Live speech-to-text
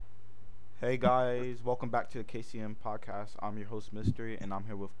Hey guys, welcome back to the KCM podcast. I'm your host Mystery, and I'm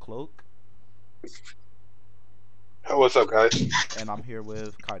here with Cloak, What's up, guys? and I'm here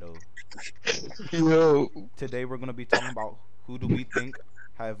with Kaido. Yo, Today we're gonna be talking about who do we think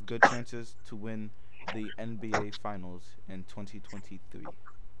have good chances to win the NBA Finals in 2023.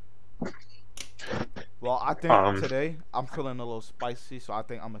 Well, I think Um, today I'm feeling a little spicy, so I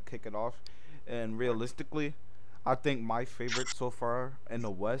think I'm gonna kick it off. And realistically, I think my favorite so far in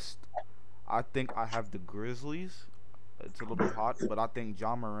the West, I think I have the Grizzlies. It's a little hot, but I think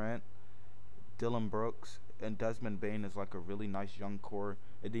John Morant, Dylan Brooks, and Desmond Bain is like a really nice young core.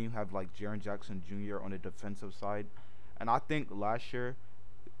 And then you have like Jaren Jackson Jr. on the defensive side. And I think last year,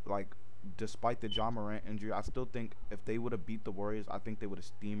 like, despite the John Morant injury, I still think if they would have beat the Warriors, I think they would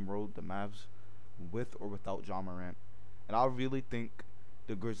have steamrolled the Mavs with or without John Morant. And I really think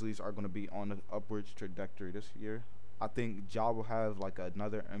the Grizzlies are going to be on an upwards trajectory this year. I think Ja will have like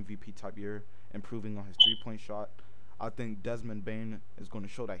another MVP type year, improving on his 3 point shot. I think Desmond Bain is going to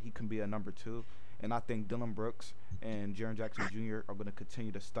show that he can be a number two, and I think Dylan Brooks and Jaren Jackson Jr. are going to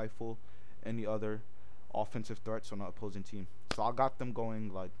continue to stifle any other offensive threats on the opposing team. So I got them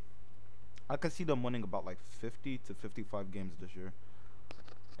going like I could see them winning about like 50 to 55 games this year.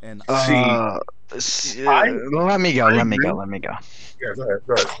 And see, uh, I let me go. I Let me go. agree. Let me go. Yeah, go ahead.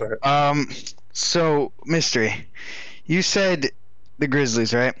 Go ahead. Go ahead. So mystery, you said the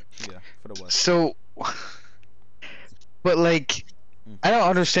Grizzlies, right? yeah, for the West. So, but like, Mm. I don't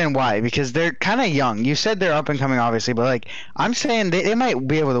understand why because they're kind of young. You said they're up and coming, obviously, but like, I'm saying they might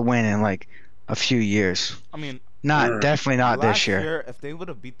be able to win in like a few years. I mean, Mm. Definitely not this last year. year if they would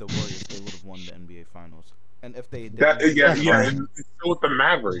have beat the Warriors, they would have won the NBA Finals. And if they That didn't beat yeah, the yeah, Definitely. and so with the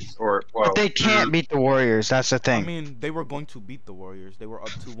Mavericks, or But well, they can't beat the Warriors. That's the I thing. mean, they were going to beat the Warriors. They were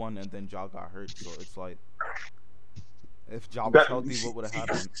up 2-1 and then Ja got hurt. So it's like if Ja was that healthy, what would have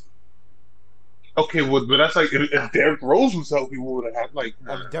happened? okay, well, but that's like if Derrick Rose was healthy, we would have had like come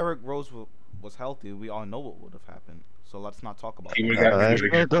If on. Derrick Rose was healthy, we all know what would have happened. So let's not talk about He that. would have got he If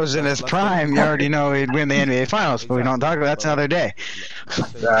would Derrick goes in his Let's stay prime, you already consistent. know he'd win the NBA Finals. But we don't talk Exactly. about that's But like another day. let's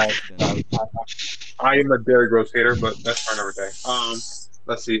stay have consistent. that. I am a Derrick Rose hater, but that's for another day.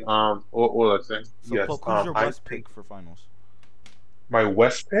 Let's see. What was I saying? So Yes. Cloak, who's your I West think pick for finals? my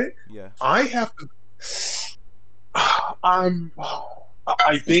West pick. Yeah. I have to. I'm.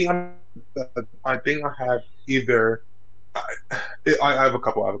 I think I'm. I think I have either. I, I have a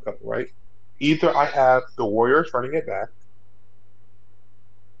couple. I have a couple. Right. Either I have the Warriors running it back.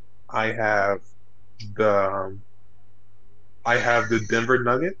 I have the. I have the Denver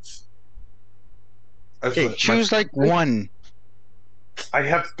Nuggets. As Okay, choose like one. I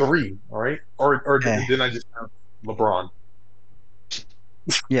have three. All right. Or Okay. then I just have LeBron.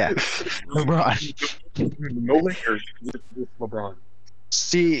 Yeah, Really? LeBron. No Lakers. Just LeBron.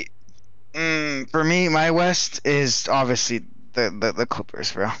 See, for me, my West is obviously the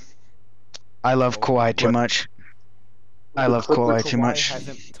Clippers, bro. I love Oh, Kawhi too But much. I love the Kawhi too Kawhi much.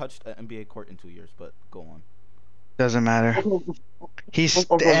 hasn't touched an NBA court in 2 years, but go on. Doesn't matter.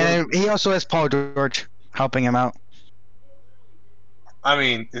 And he also has Paul George helping him out. I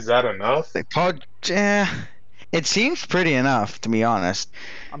mean, is that enough? Like Paul, it seems pretty enough to be honest.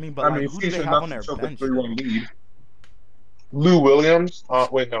 I mean, but I like, mean, it who do seems they have on enough to their choke a bench 3-1 though? lead. Lou Williams.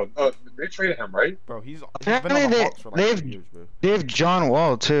 Wait, no. They traded him, right? Bro, he's been Apparently on the they Hawks for like they've 2 years, bro. they have John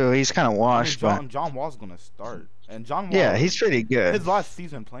Wall too. He's kind of I mean, washed, but John Wall's gonna start, and John yeah, Wall, he's pretty good. his last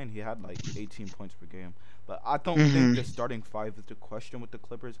season playing, he had like 18 points per game. But I don't think hmm the starting five is the question with the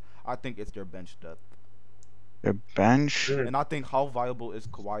Clippers. I think it's their bench depth, Their bench. Mm. and I think how viable is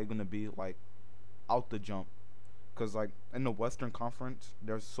Kawhi gonna be like out the jump? Because like in the Western Conference,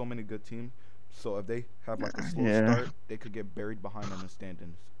 there's so many good teams. So if they have like a slow Yeah. start, they could get buried behind in the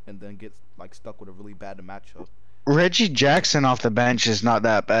standings and then get like stuck with a really bad matchup. Reggie Jackson off the bench is not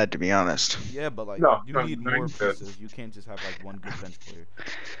that bad to be honest. Yeah, but like No, you no, need no, more he's good. pieces. You can't just have like one good bench player,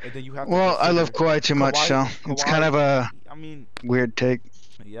 and then you have to Well, I consider love Kawhi too much, so it's kind of a I mean, weird take.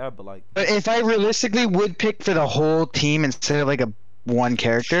 yeah, but like But if I realistically would pick for the whole team instead of like a one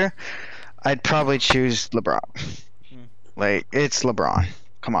character, I'd probably choose LeBron. Hmm. Like it's LeBron.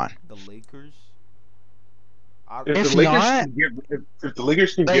 Come on. the Lakers, I, If If the Lakers not, can if the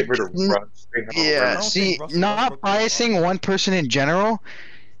Lakers can like, get rid of Russ, they have a yeah. don't run. See, think Russell not Westbrook will biasing start. one person in general.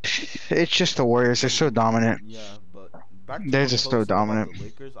 It's just the Warriors. They're so dominant. Yeah, but back to They're what just Close so said about dominant. the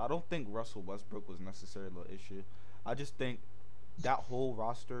Lakers. I don't think Russell Westbrook was necessarily the issue. I just think that whole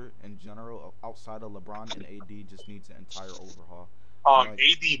roster in general, outside of LeBron and AD, just needs an entire overhaul. Like,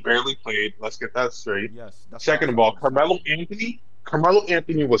 AD barely played. Let's get that straight. yes, that's Second of all, Carmelo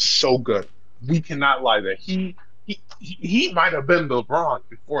Anthony was so good. We cannot lie that he might have been LeBron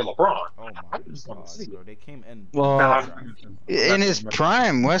before LeBron. Oh my I just want to god, see bro. it. They came in Nah, Well, draft. in his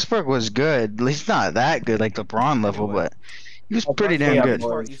prime, Westbrook was good. At least not that good, like LeBron level, Anyway, but he was Oh, pretty let's damn yeah, get good. into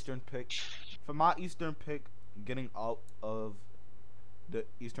our boys. Eastern picks. For my Eastern pick, getting out of the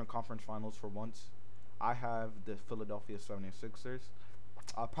Eastern Conference Finals for once, I have the Philadelphia 76ers.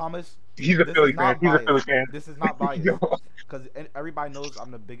 I promise He's a this is Philly fan. not He's a Philly biased. fan. This is not biased. Yo, Because everybody knows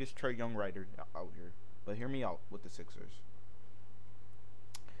I'm the biggest Trey Young writer out here. But hear me out with the Sixers.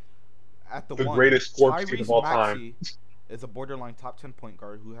 At the the one, greatest sports team of Tyrese all time. Maxey is a borderline top 10 point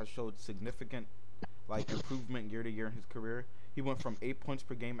guard who has showed significant improvement year to year in his career. He went from 8 points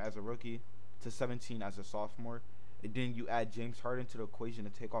per game as a rookie to 17 as a sophomore. And then you add James Harden to the equation to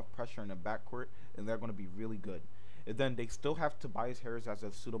take off pressure in the backcourt, and they're going to be really good. And then they still have Tobias Harris as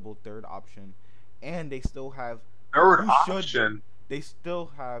a suitable third option, and they still have Third who should option. they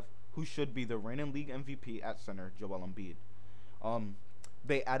still have who should be the reigning league MVP at center, Joel Embiid. Um,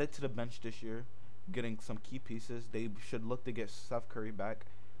 they added to the bench this year, getting some key pieces. They should look to get Steph Curry back.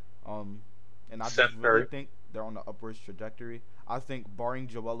 Um, and I Steph just really Curry. think they're on the upwards trajectory. I think, barring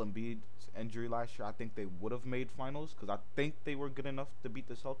Joel Embiid's injury last year, I think they would have made finals because I think they were good enough to beat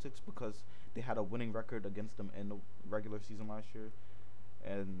the Celtics because they had a winning record against them in the regular season last year.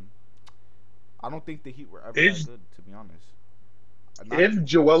 And I don't think the Heat were ever that Is good, to be honest. if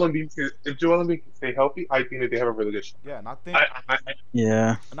Joel Embiid can stay healthy, I think that they have a really good shot. Yeah, and I think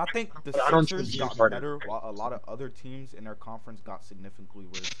Yeah. the I don't trust Sixers James got Harden. better while a lot of other teams in their conference got significantly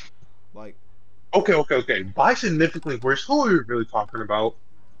worse. Like, Okay. By significantly worse, who are we really talking about?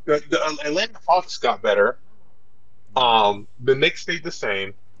 The Atlanta Hawks got better. The Knicks stayed the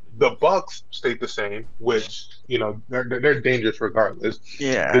same. The Bucks stayed the same, which they're dangerous regardless. The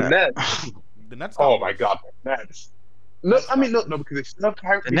Yeah. Nets, the Nets got oh my worse. God, the Nets. No, Nets I mean got no, because they still have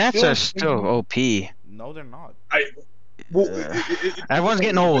Kyrie. The Nets are still OP. No, they're not. Well, Everyone's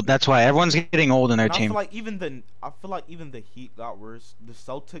getting old. That's why everyone's getting old in their And I feel team. like even the Heat got worse. The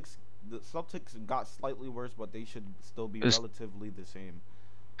Celtics got slightly worse, but they should still be It's- relatively the same.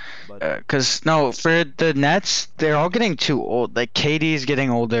 But Cause no, for the Nets, they're all getting too old. Like KD's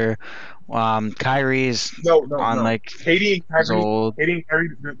getting older. Kyrie's no. Katie Katie and is Kyrie, old.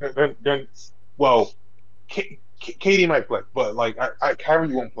 well, Katie might play, but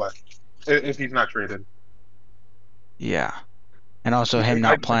Kyrie won't play if he's not traded. Yeah. And also him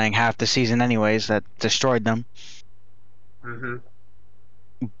not playing half the season anyways, that destroyed them. Mm-hmm.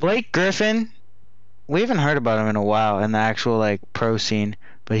 Blake Griffin, we haven't heard about him in a while in the actual pro scene,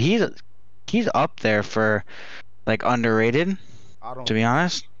 but he's up there for underrated, I don't. to be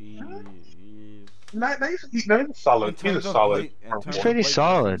honest. He's He's a solid. He's a solid. He's pretty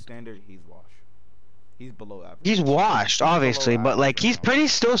solid. Standard, he's washed. He's below average. He's washed, obviously, but he's pretty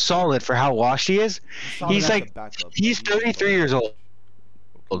still solid for how washed he is. solid he's as a like- backup, he's but 33 years old.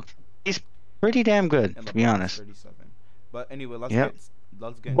 Okay. Pretty damn good, And to be LeBron's honest. 37. But anyway, let's Yep.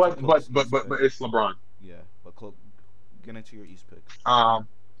 get into But Cloak's but East but but pick. it's LeBron. Yeah, but Cloak, get into your East pick.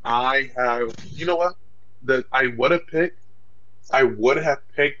 I have. You know what? I would have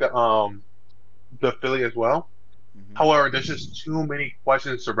picked the Philly as well. Mm-hmm. However, there's just too many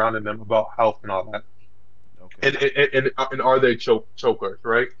questions surrounding them about health and all that. Okay. And are they chokers,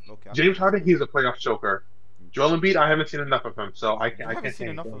 right? Okay. James Harden, he's a playoff choker. Joel Embiid, I haven't seen enough of him, so I You haven't can't seen say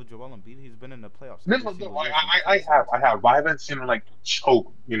enough anything. of Joel Embiid. He's been in the playoffs. No, every no, single no. year I since have, 2017. but I haven't seen him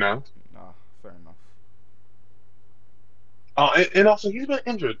choke. Nah, fair enough. And also he's been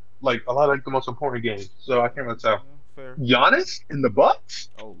injured a lot of the most important games, so I can't really tell. Fair. Giannis in the Bucks.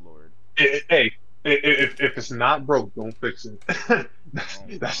 Oh lord. Hey, if it's not broke, don't fix it.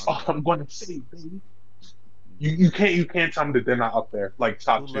 That's my all I'm going to say, baby. You can't tell me that they're not up there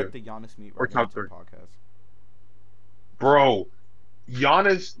top Who tier, let the Giannis meet Or right now top to the three. podcast? bro.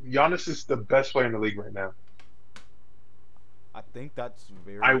 Giannis is the best player in the league right now. I think that's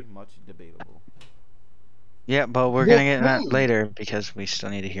very I- much debatable. Yeah, but we're Well, gonna get that really? later because we still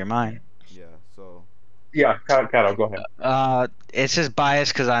need to hear mine. Yeah. So Yeah, Kato, go ahead. It's just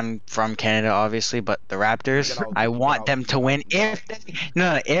biased because I'm from Canada, obviously, but the Raptors, Get out, I get want out, them to get win out,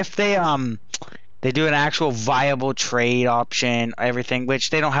 get if they do an actual viable trade option, everything, which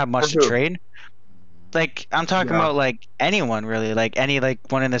they don't have much For to who? trade. Like I'm talking Yeah. about anyone really, any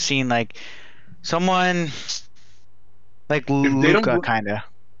one in the scene, someone like they don't Luca go- kinda.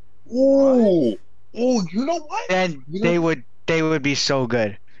 Ooh, you know what? Then You know- they would be so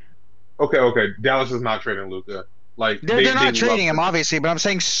good. Okay. Dallas is not trading Luca. They're not trading him, love obviously, but I'm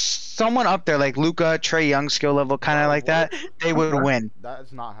saying someone up there like Luca, Trey Young skill level, kind of like that. They would win. That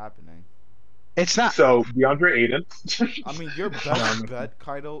is not happening. It's not. So DeAndre Ayton. I mean, your No, best no. bet,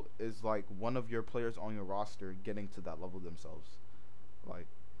 Kaido, is like one of your players on your roster getting to that level themselves. Like,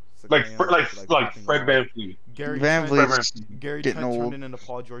 like Sakam, Fr- like like topping them Fred off. VanVleet. Gary Van Trent, Fred Vliet's VanVleet. Gary getting Trent old. turning into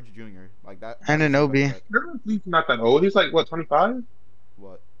Paul George Jr. Like that. And That is your best Anobi. bet. Fred VanVleet's not that old. He's like what 25.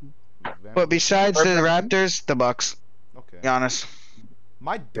 What? Who's Van But Vliet? besides Fred the VanVleet. Raptors, the Bucks. Okay. Giannis.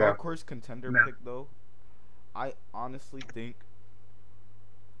 My Yeah. dark horse contender Nah. pick though, I honestly think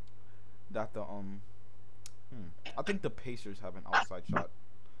that I think the Pacers have an outside shot.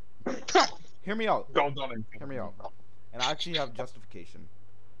 Hear me out. Don't Hear me out. And I actually have justification.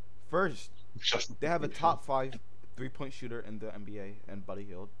 First, Just they have a top 5 3-point shooter in the NBA and Buddy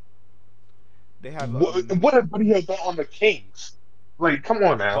Hield. They have What have Buddy Hield done on the Kings? Like, come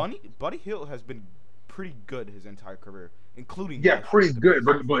on now. Buddy Hield has been pretty good his entire career, including Yeah, last year pretty with the good,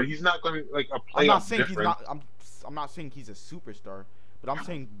 Pacers. but he's not going to like a I'm playoff not saying difference. he's not. I'm not saying he's a superstar, but I'm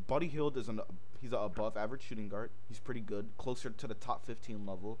saying Buddy Hield is he's an above average shooting guard. He's pretty good, closer to the top 15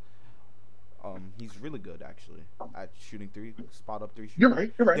 level. He's really good actually at shooting three, spot up three shooting. You're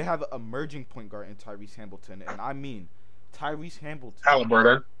right. You're They right. have an emerging point guard in Tyrese Hamilton, and I mean Tyrese Hamilton.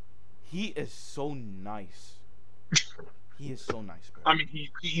 Halliburton. He is so nice. He is so nice, bro. I mean,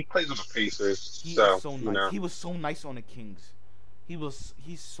 he plays with the Pacers, He so is so you nice. know. He was so nice on the Kings.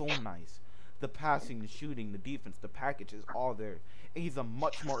 He's so nice. The passing, the shooting, the defense, the package is all there. And he's a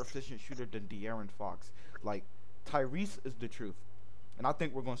much more efficient shooter than De'Aaron Fox. Like, Tyrese is the truth. And I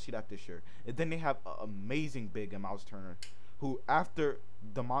think we're going to see that this year. And then they have an amazing big in Miles Turner, who after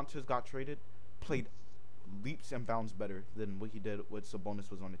DeMontis got traded, played leaps and bounds better than what he did when Sabonis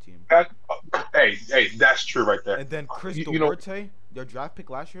was on the team. Hey, that's true right there. And then Chris You know- Duarte, their draft pick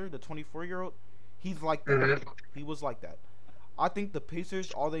last year, the 24-year-old, he's like that. Mhm. He was like that. I think the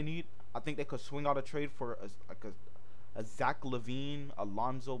Pacers, all they need, I think they could swing out a trade for a Zach Levine,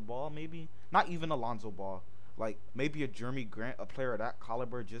 Alonzo Ball, maybe. Not even Alonzo Ball. Like maybe a Jeremy Grant, a player of that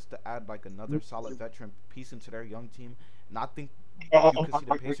caliber, just to add like another solid veteran piece into their young team. And I think you could see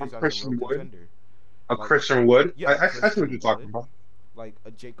the Pacers as a Christian real Wood. contender. A Like- Christian Wood. Yeah, I see what Christian you're talking Wood. about. Like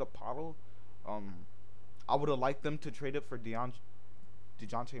a Jacob Pottle. I would have liked them to trade it for DeJounte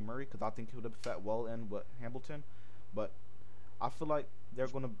Murray because I think he would have fit well in with Hamilton. But I feel like they're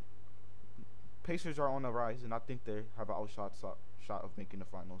going to. Pacers are on the rise, and I think they have an outshot shot of making the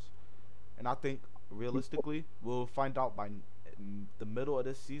finals. And I think realistically, we'll find out by the middle of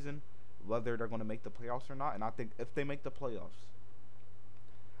this season whether they're going to make the playoffs or not. And I think if they make the playoffs,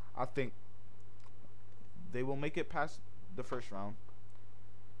 I think they will make it past the first round.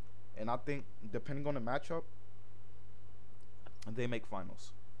 And I think depending on the matchup, they make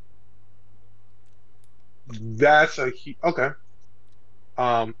finals. That's okay.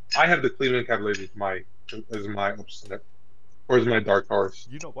 I have the Cleveland Cavaliers as my upset, or as my dark horse.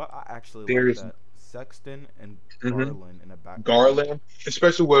 You know what? I actually There's- like that. Sexton and Mhm. Garland in the back. Garland,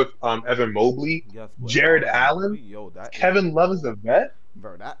 especially with Evan Mobley, Yes, but Jared Garland, Allen, yo, that is- Kevin Love is a vet.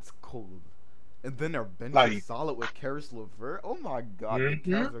 bro, that's cold. And then their bench Like- is solid with Karis LeVert. Oh my god, Mhm.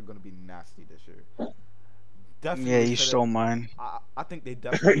 the Cavs are gonna be nasty this year. Definitely. Yeah, you fit stole it. mine. I think they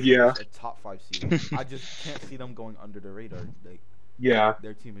definitely Yeah. finish a top 5 seed. I just can't see them going under the radar. Like Yeah,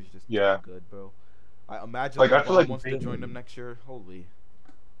 their team is just Yeah. too good, bro. I imagine Like, I LeBron feel like wants to they- join them next year. Holy.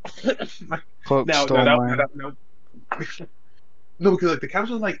 Quote now, stole now, mine. now, no, because like the Cavs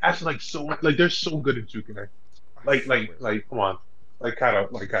are like actually like so like they're so good at 2K. Like come on, like kind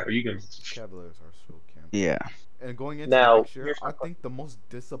of you can. Cavaliers are so camp. Yeah. And going into Now, next year, here's my I think the most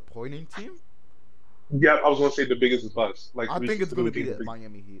disappointing team. Yeah, I was gonna say the biggest bust. Like I think it's going to be the the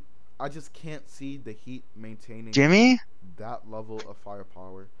Miami Heat. I just can't see the Heat maintaining Jimmy? that level of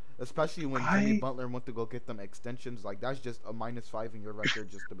firepower, especially when Jimmy Butler went to go get them extensions. Like that's just a -5 in your record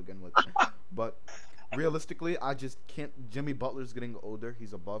just to begin with. But realistically, I just can't. Jimmy Butler's getting older.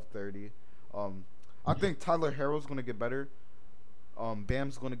 He's above 30. I think Tyler Harrow's going to get better.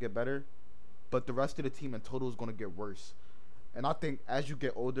 Bam's going to get better, but the rest of the team in total is going to get worse. And I think as you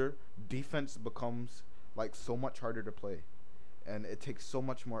get older, defense becomes like so much harder to play, and it takes so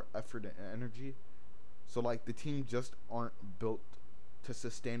much more effort and energy. So like the team just aren't built to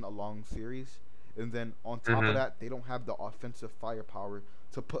sustain a long series, and then on top of that, they don't have the offensive firepower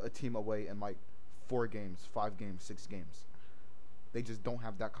to put a team away in like 4 games, 5 games, 6 games. They just don't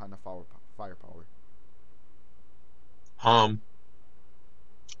have that kind of firepower.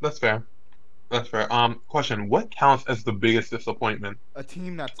 That's fair. That's fair. Question: what counts as the biggest disappointment? A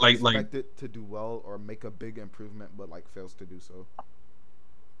team that's Like- expected to do well or make a big improvement, but like fails to do so.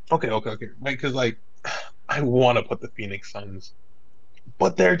 Okay. Like, because like, I want to put the Phoenix Suns,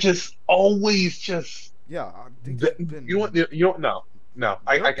 but they're just always just. Yeah, they just been, You know what? No. No,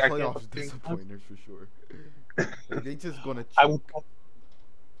 They're I can't playoffs put the Timberwolves. disappointers for sure. Like, they just gonna I will choke. put,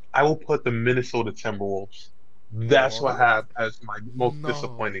 I will put the Minnesota Timberwolves. That's what I What? have as my most No.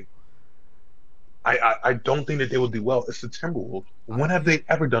 disappointing. I don't think that they will do well. It's the Timberwolves. I When have can't they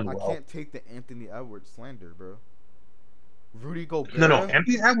ever done I well? can't take the Anthony Edwards slander, bro. Rudy No. Gobert,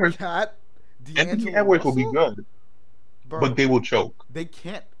 Anthony Edwards. Cat, Anthony D'Angelo Edwards will be Russell, good, but bro. they will choke. They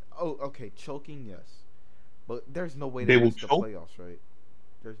can't. Oh, okay, choking, yes, but there's no way they They will miss the choke. playoffs, right?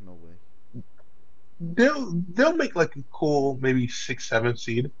 There's no way. They'll make like a cool maybe 6, 7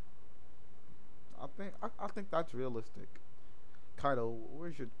 seed. I think that's realistic. Kaido,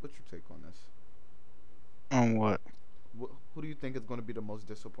 what's your take on this? On what? Who do you think is going to be the most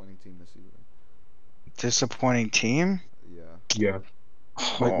disappointing team this season? Disappointing team? Yeah. Yeah,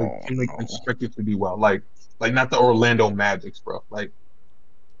 like Oh team like no. expected to do well. Like not the Orlando Magics, bro. Like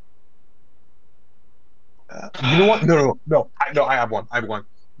you know what? No. I have one. I have one.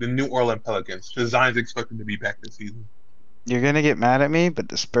 The New Orleans Pelicans. The Zion's expected to be back this season. You're gonna get mad at me, but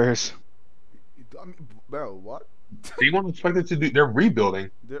the Spurs. I mean, bro, what? They weren't expected to do. They're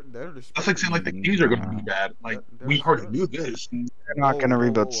rebuilding. They're the That's like Spurs. saying like the Kings are going to be No, bad. Like They're we the already Spurs. knew this. they're not gonna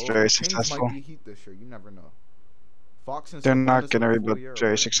rebuild very The Kings might successful. be Heat this year. You never know. Fox and They're not Sabonis gonna on a rebuild 4 year,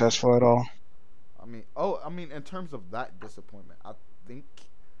 very right? successful at all. I mean, in terms of that disappointment, I think,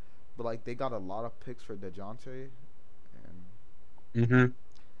 but like they got a lot of picks for Dejounte, and Hmm.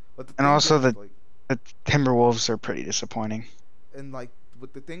 but the And thing also is, the like, the Timberwolves are pretty disappointing. and like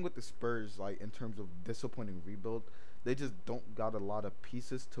with the thing with the Spurs, like in terms of disappointing rebuild, they just don't got a lot of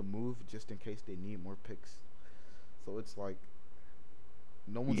pieces to move just in case they need more picks. So it's like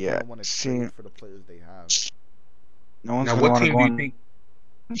no one's Yeah. gonna want to See, trade for the players they have. no one's Now, gonna what want to team go do you on think?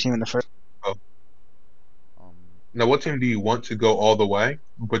 team in the first. Oh, Um, now what team do you want to go all the way,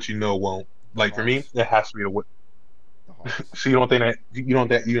 but you know won't? the Like for me, Hawks, it has to be the. the Hawks. So you don't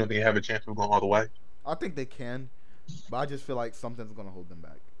think you have a chance of going all the way? I think they can, but I just feel like something's gonna hold them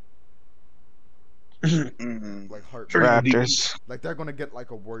back. Like Sure, heartbreak. Raptors. Like they're gonna get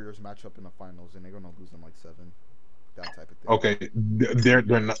like a Warriors matchup in the finals, and they're gonna lose them like 7. That type of thing. Okay, they're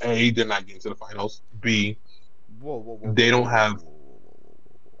not they're not getting to the finals. B, Whoa, they don't have. whoa.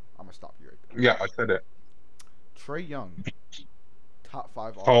 I'm gonna stop you right there. Yeah, I said it. Trey Young, top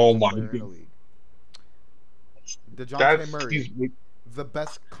 5 Oh offensive my player in the god, league. DeJounte that's Murray, the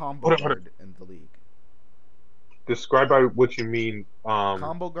best combo hold on. guard in the league. Describe by what you mean.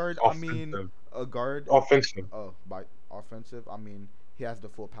 Combo guard, I mean Offensive. a guard. Offensive. Oh, by offensive, I mean he has the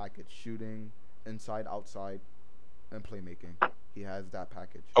full package: shooting, inside, outside, and playmaking. He has that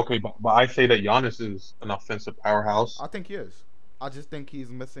package. Okay, but I say that Giannis is an offensive powerhouse. I think he is. I just think he's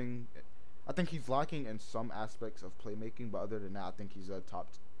missing. I think he's lacking in some aspects of playmaking, but other than that, I think he's a top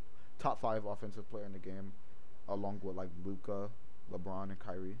 5 offensive player in the game, along with like Luka, LeBron, and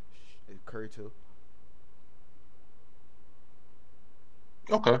Curry too.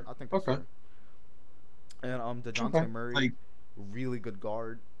 Okay. I think that's Okay. fair. And Okay. DeJounte Murray, Like, really good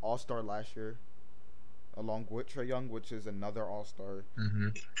guard, All Star last year, along with Trey Young, which is another All Star.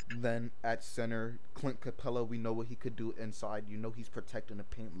 mhm. Then at center, Clint Capella, we know what he could do inside. You know he's protecting the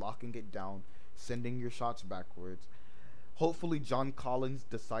paint, locking it down, sending your shots backwards. Hopefully John Collins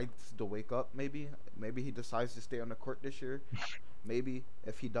decides to wake up, maybe he decides to stay on the court this year. Maybe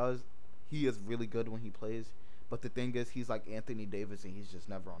if he does, he is really good when he plays. But the thing is, he's like Anthony Davis, and he's just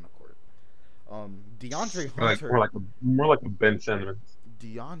never on the court. DeAndre like Hunter, more like a Ben Simmons.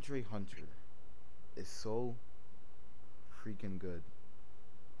 DeAndre Hunter is so freaking good.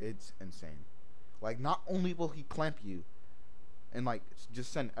 It's insane. Like, not only will he clamp you and like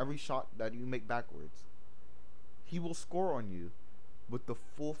just send every shot that you make backwards, he will score on you with the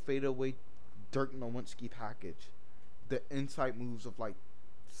full fadeaway Dirk Nowitzki package. The inside moves of like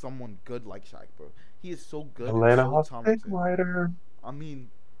someone good like Shaq, bro. He is so good Atlanta and so Hawks pick talented. writer. I mean,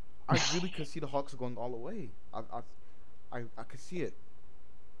 I really could see the Hawks going all the way. I could see it.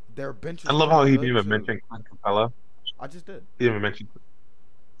 Their bench is I love how he pretty didn't good even too. mention Clint Capella. I just did. He didn't even mention.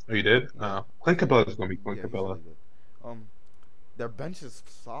 Oh, you did? Yeah. Clint Capella is gonna be Clint Yeah, he's Capella. really good. Their bench is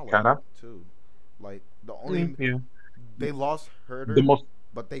solid Kinda. too. Like the only Yeah. they lost The Herder, most.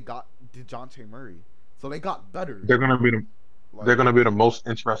 but they got DeJounte Murray, so they got better. They're gonna be the. Like They're gonna be the most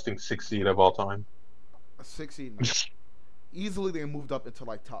interesting 6 seed of all time. a 16. Easily, they moved up into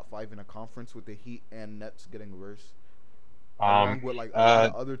like top 5 in a conference with the Heat and Nets getting worse, along with like a lot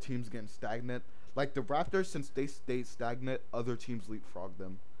of other teams getting stagnant. Like the Raptors, since they stayed stagnant, other teams leapfrog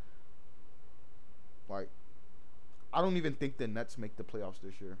them. Like, I don't even think the Nets make the playoffs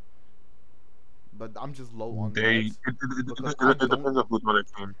this year. But I'm just low on the They. Nets because It depends on who's on the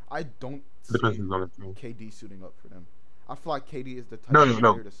team. I don't It depends see who's on the team. KD suiting up for them. I feel like KD is the type No, of no,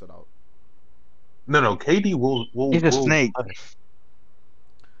 no, player to sit out. no. KD He's a will. snake.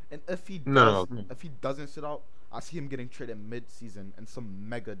 And if he No, does, no. if he doesn't sit out, I see him getting traded mid-season in some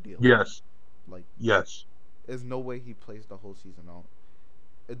mega deal. Yes, Like, yes. there's no way he plays the whole season out.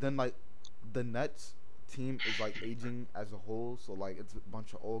 And then like, the Nets team is like aging as a whole, so like it's a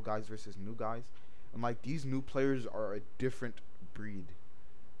bunch of old guys versus new guys, and like these new players are a different breed,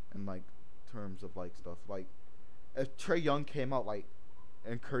 in like terms of like stuff. Like, if Trey Young came out like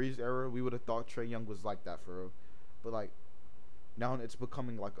in Curry's era, we would have thought Trey Young was like that for real. But like now it's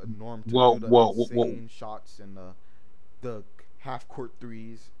becoming like a norm to Well, do the well, insane shots and the half court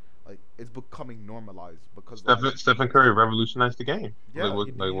threes. Like, it's becoming normalized because like, Stephen Curry revolutionized the game. yeah, Like,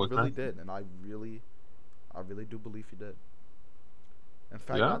 he what really kind? did, and I really do believe he did. In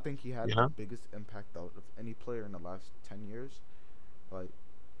fact, Yeah, I think he had yeah. the biggest impact out of any player in the last 10 years. Like,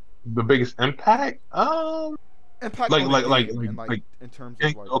 The biggest impact? impact Like, on the like, like, game, like, and like like. in terms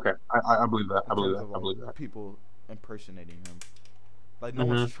of like Okay, I believe that. I in believe terms that. of I like believe that. people impersonating him. Like, no Hmm.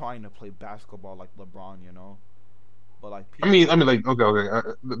 one's trying to play basketball like LeBron, you know. But like Like, okay, okay.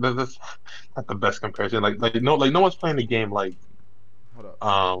 That's not the best comparison. Like, no one's playing the game like hold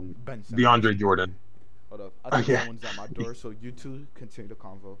up, Ben Simmons. DeAndre Jordan. Hold up, I Oh think yeah. someone's at my door. So you two continue the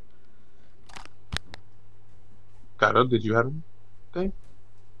convo. Kato, did you have anything?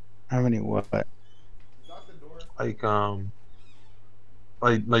 How many what? Lock the door.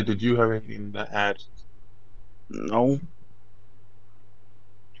 Like, did you have anything to add? No.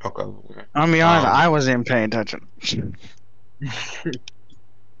 Okay. Okay. I'll be honest, Um, I wasn't even paying attention.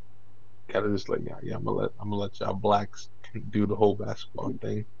 Kato just like, yeah. I'm gonna let y'all blacks do the whole basketball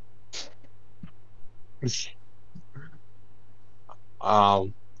thing. I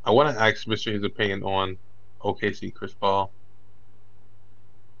want to ask Mr. his opinion on OKC Chris Paul.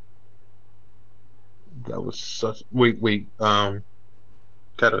 That was such. Wait. Kato,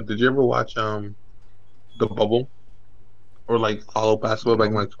 did you ever watch the Bubble or like follow basketball back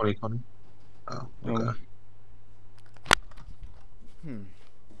in like 2020? Oh, okay. No.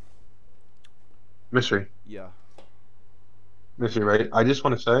 Mystery, Yeah. right? I just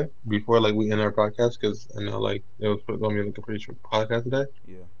want to say before like we end our podcast because I know like it was going to be like a pretty short podcast today.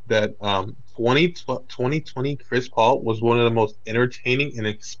 Yeah. That 2020 Chris Paul was one of the most entertaining and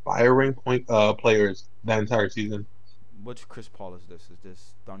inspiring players that entire season. Which Chris Paul is this? Is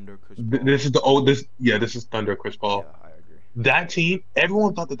this Thunder Chris Th- Paul? This is this is Thunder Chris Paul. Yeah, I agree. That team,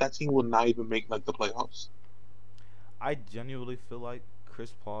 everyone thought that team would not even make like the playoffs. I genuinely feel like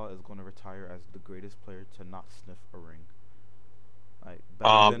Chris Paul is going to retire as the greatest player to not sniff a ring. Like,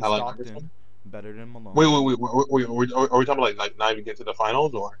 better than Allen Stockton, Iverson. better than Malone. Wait. Are we talking about like not even get to the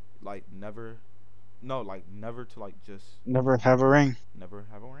finals or? Like, never. No, like never to like just Never have a ring. never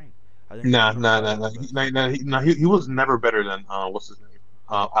have a ring. I think Nah. he's gonna retire as the best. He was never better than what's his name?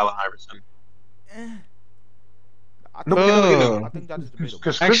 Allen Iverson. Eh. I No, think, Oh. I think that is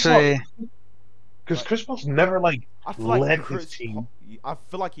debatable. Actually, Because Chris Paul's never like I feel like led his Chris team. Paul, I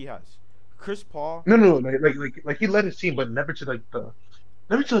feel like he has. Chris Paul. No, like he led his team, but never to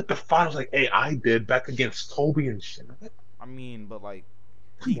the finals like AI did back against Kobe and shit. I mean, but like,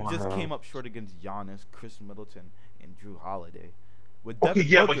 he just Wow. came up short against Giannis, Chris Middleton, and Drew Holiday. With Okay, Devin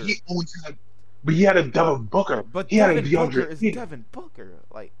yeah, Booker. but he had a Devin Booker. But he had a Devin Booker DeAndre. is he- Devin Booker.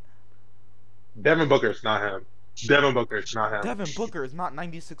 Like, Devin Booker is not him. Devin Booker is not him. Devin Booker is not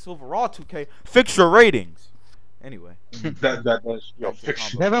 96 overall. 2K. Fix your ratings. Anyway, That's yo Thanks for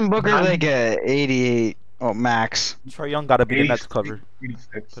fiction. the Devin Booker's I'm- like a 88 max. Trey Young gotta be the next 86. cover.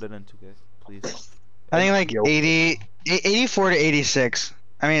 86. Put it in 2K, please. I think like Yo. 84 to 86.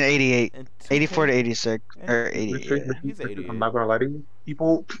 I mean 88. In 2K, 84 to 86 or 80. Richard, Yeah. He's 88. I'm not gonna lie to you.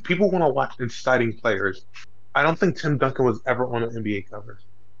 People want to watch exciting players. I don't think Tim Duncan was ever on an NBA cover.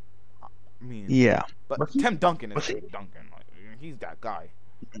 I mean, Yeah. but Was he? Tim Duncan is Was he? Tim Duncan. Like, he's that guy.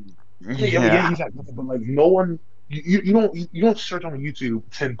 Yeah, he's like, but like no one, you don't search on YouTube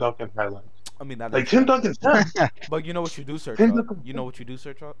Tim Duncan highlights. I mean, that Like is Tim true. Duncan's done. But you know what you do search Tim up? Duncan- You know what you do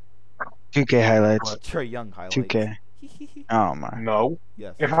search up? 2K highlights. Trey Young highlights. 2K. Oh my. No,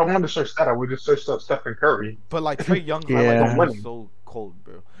 Yes. if I wanted to search that, I would just search up Stephen Curry. But like Trey Young Yeah. highlights are so cold,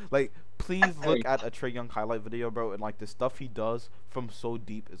 bro. Like, please look at a Trey Young highlight video, bro, and like the stuff he does from so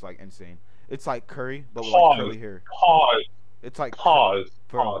deep is like insane. It's like Curry, but with like Pause. curly hair. Pause. It's like Pause.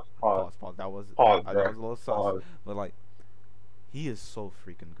 Bro, Pause. pause. That was Pause, that bro. was a little sus. Pause. But like, he is so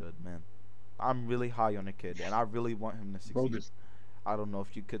freaking good, man. I'm really high on the kid, and I really want him to Bro, succeed. just, I don't know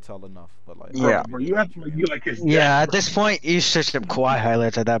if you could tell enough, but like, Yeah. I bro, really you like have Trae to Young. you like his. Yeah, dad, at this point, you searched up Kawhi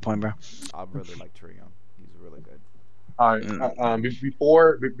highlights at that point, bro. I really like Trey Young. He's really good. All right.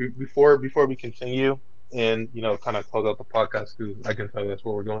 Before we continue, and kind of close out the podcast because I can tell you that's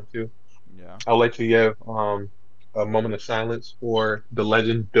what we're going to. Yeah. I'd like to give a moment of silence for the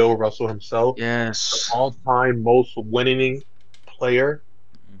legend Bill Russell himself, the Yes. all-time most winning player.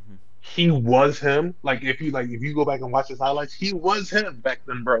 Hmm. He was him. If you go back and watch his highlights, he was him back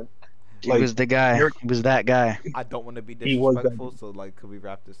then, bro. He Like was the guy. you're, He was that guy. I don't want to be he was that. disrespectful, so like, could we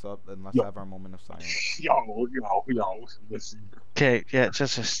wrap this up and let's Yo, have our moment of silence? yo. Listen. Okay, yeah,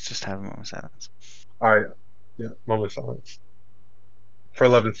 just have a moment of silence. All right, yeah, moment of silence for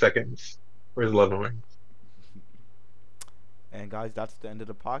 11 seconds. Where's 11 rings? And guys, that's the end of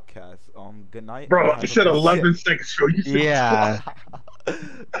the podcast. Good night. Bro, and I have a said blessed- 11 seconds, bro. You said Yeah,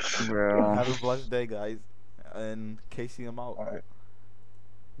 12. bro. Have a blessed day, guys. And Casey, I'm out. All right.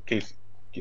 Casey.